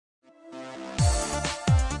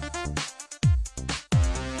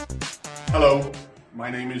Hello, my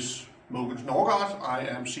name is Unconventional Oracle. I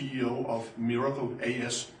am CEO of Miracle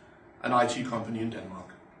AS, an IT company in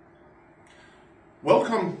Denmark.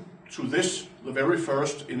 Welcome to this, the very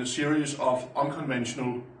first in a series of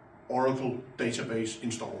Unconventional Oracle database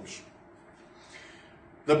installs.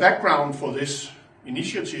 The background for this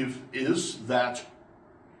initiative is that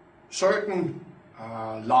certain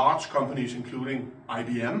large companies, including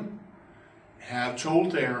IBM, have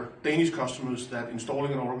told their Danish customers that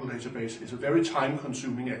installing an Oracle database is a very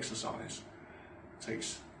time-consuming exercise. It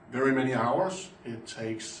takes very many hours, it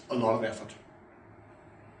takes a lot of effort.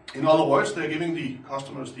 In other words, they're giving the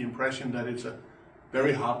customers the impression that it's a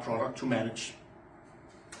very hard product to manage.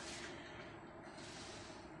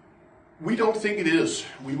 We don't think it is.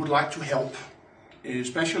 We would like to help.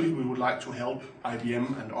 Especially we would like to help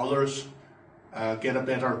IBM and others get a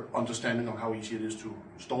better understanding of how easy it is to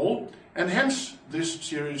install, and hence this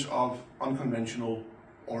series of Unconventional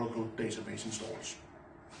Oracle database installs.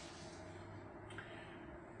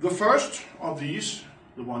 The first of these,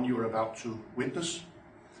 the one you're about to witness,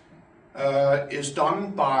 is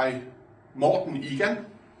done by Morten Egan,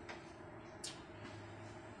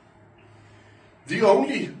 the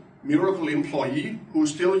only Miracle employee who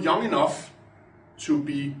is still young enough to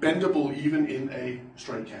be bendable even in a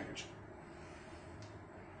straitjacket.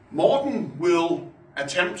 Morten will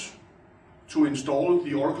attempt to install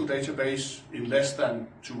the Oracle database in less than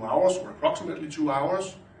 2 hours, or approximately 2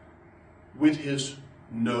 hours, with his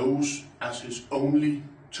nose as his only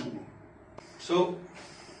tool. So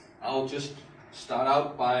I'll just start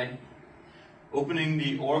out by opening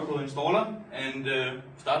the Oracle installer and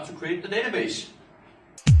start to create the database.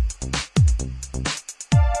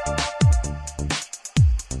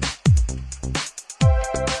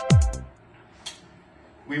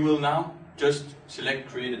 We will now just select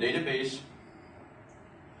create a database,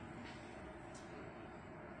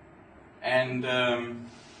 and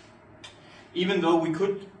even though we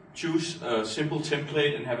could choose a simple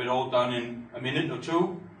template and have it all done in a minute or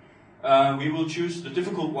two, we will choose the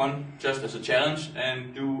difficult one just as a challenge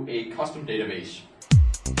and do a custom database.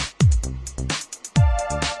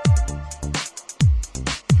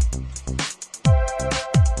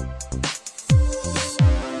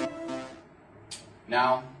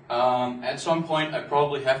 Now, at some point I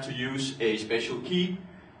probably have to use a special key,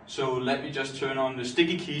 so let me just turn on the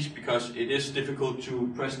sticky keys, because it is difficult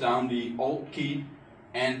to press down the Alt key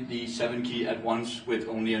and the 7 key at once with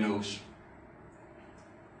only a nose.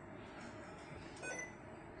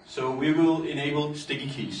 So we will enable sticky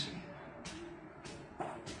keys.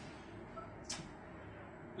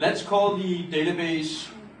 Let's call the database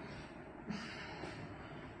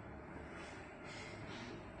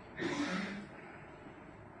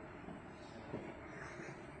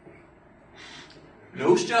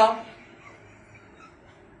nose job.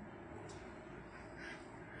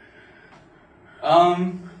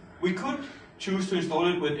 We could choose to install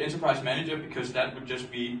it with Enterprise Manager, because that would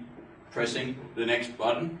just be pressing the next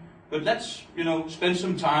button. But let's, spend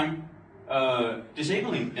some time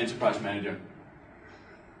disabling Enterprise Manager.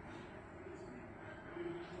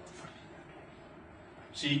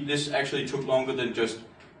 See, this actually took longer than just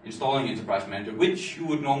installing Enterprise Manager, which you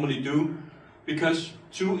would normally do, because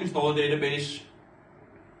to install a database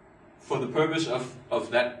for the purpose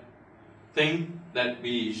of that thing that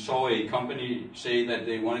we saw a company say that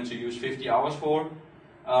they wanted to use 50 hours for,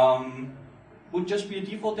 would just be a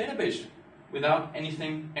default database without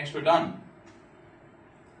anything extra done.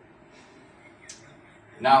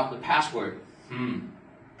 Now the password.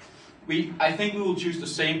 I think we will choose the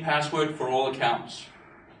same password for all accounts.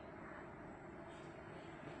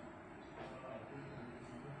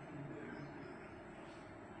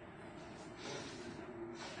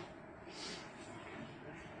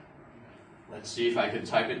 Let's see if I can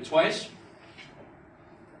type it twice.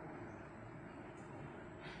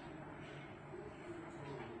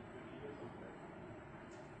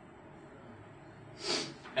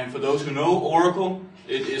 And for those who know Oracle,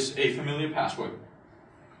 it is a familiar password.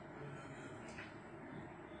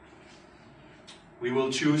 We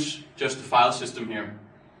will choose just the file system here.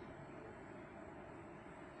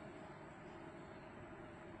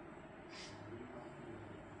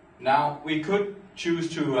 Now we could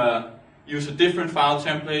choose to use a different file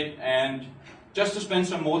template, and just to spend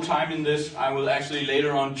some more time in this, I will actually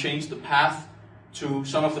later on change the path to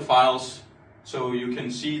some of the files so you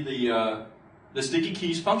can see the sticky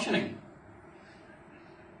keys functioning.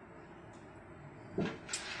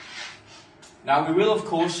 Now we will of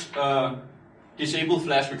course disable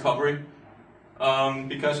flash recovery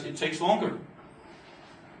because it takes longer.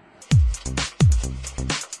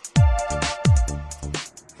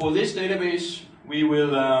 For this database, we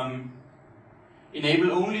will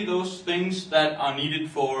enable only those things that are needed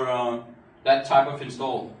for that type of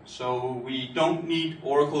install. So we don't need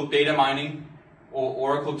Oracle data mining, or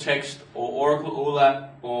Oracle text, or Oracle OLAP,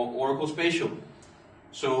 or Oracle spatial.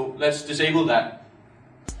 So let's disable that.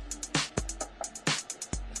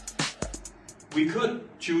 We could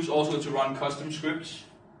choose also to run custom scripts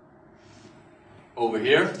over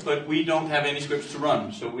here, but we don't have any scripts to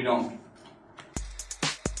run, so we don't.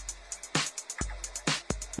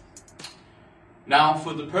 Now,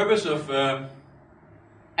 for the purpose of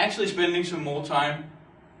actually spending some more time,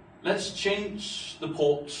 let's change the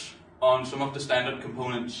ports on some of the standard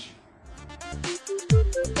components.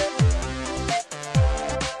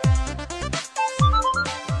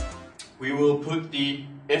 We will put the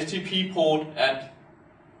FTP port at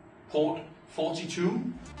port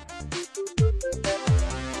 42.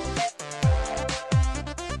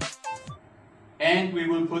 And we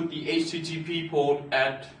will put the HTTP port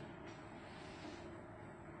at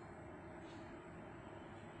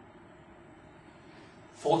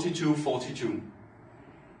 4242.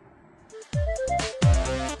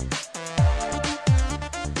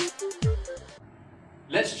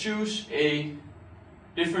 Let's choose a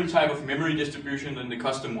different type of memory distribution than the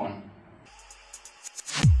custom one.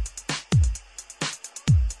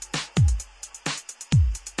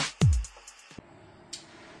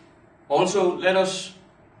 Also, let us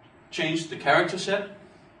change the character set.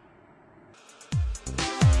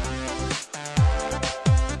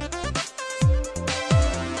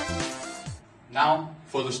 Now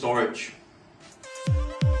for the storage.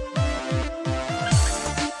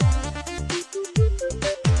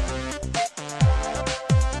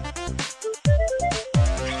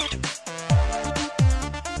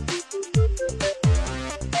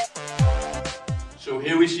 So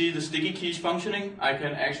here we see the sticky keys functioning. I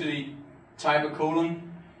can actually type a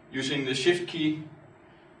colon using the shift key,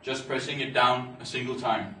 just pressing it down a single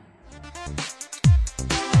time.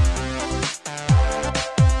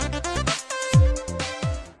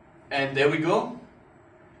 And there we go.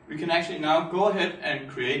 We can actually now go ahead and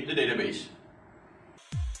create the database.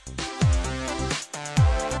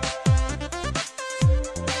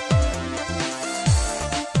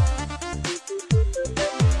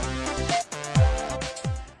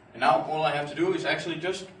 And now all I have to do is actually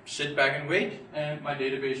just sit back and wait, and my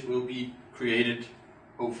database will be created,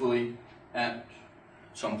 hopefully at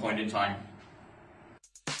some point in time.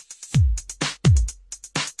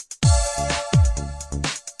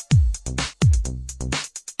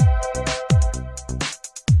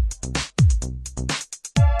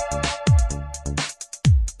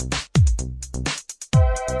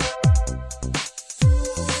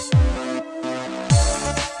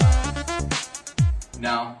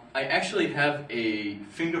 Now, I actually have a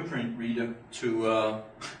fingerprint reader to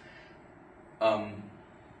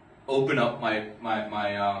open up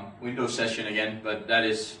my Windows session again, but that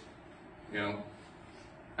is,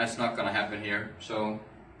 that's not gonna happen here. So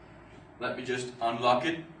let me just unlock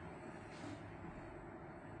it.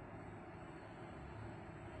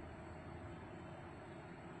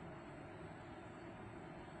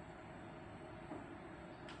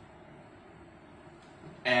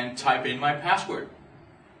 And type in my password.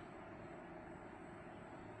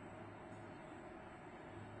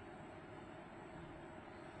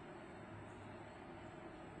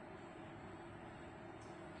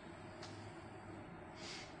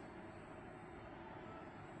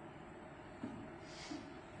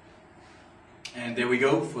 And there we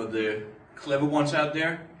go. For the clever ones out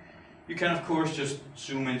there, you can of course just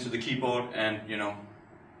zoom into the keyboard and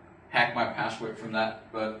hack my password from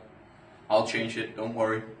that, but I'll change it, don't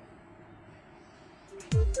worry.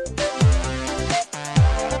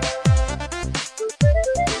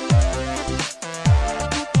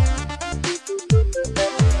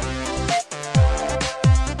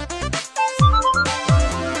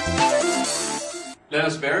 Let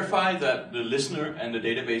us verify that the listener and the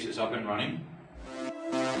database is up and running.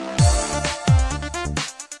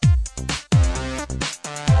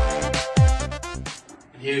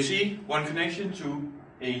 And here you see one connection to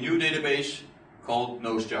a new database called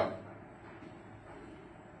NoseJob.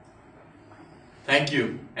 Thank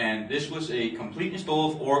you. And this was a complete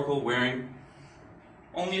install of Oracle wearing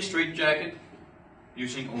only a straitjacket,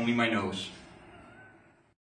 using only my nose.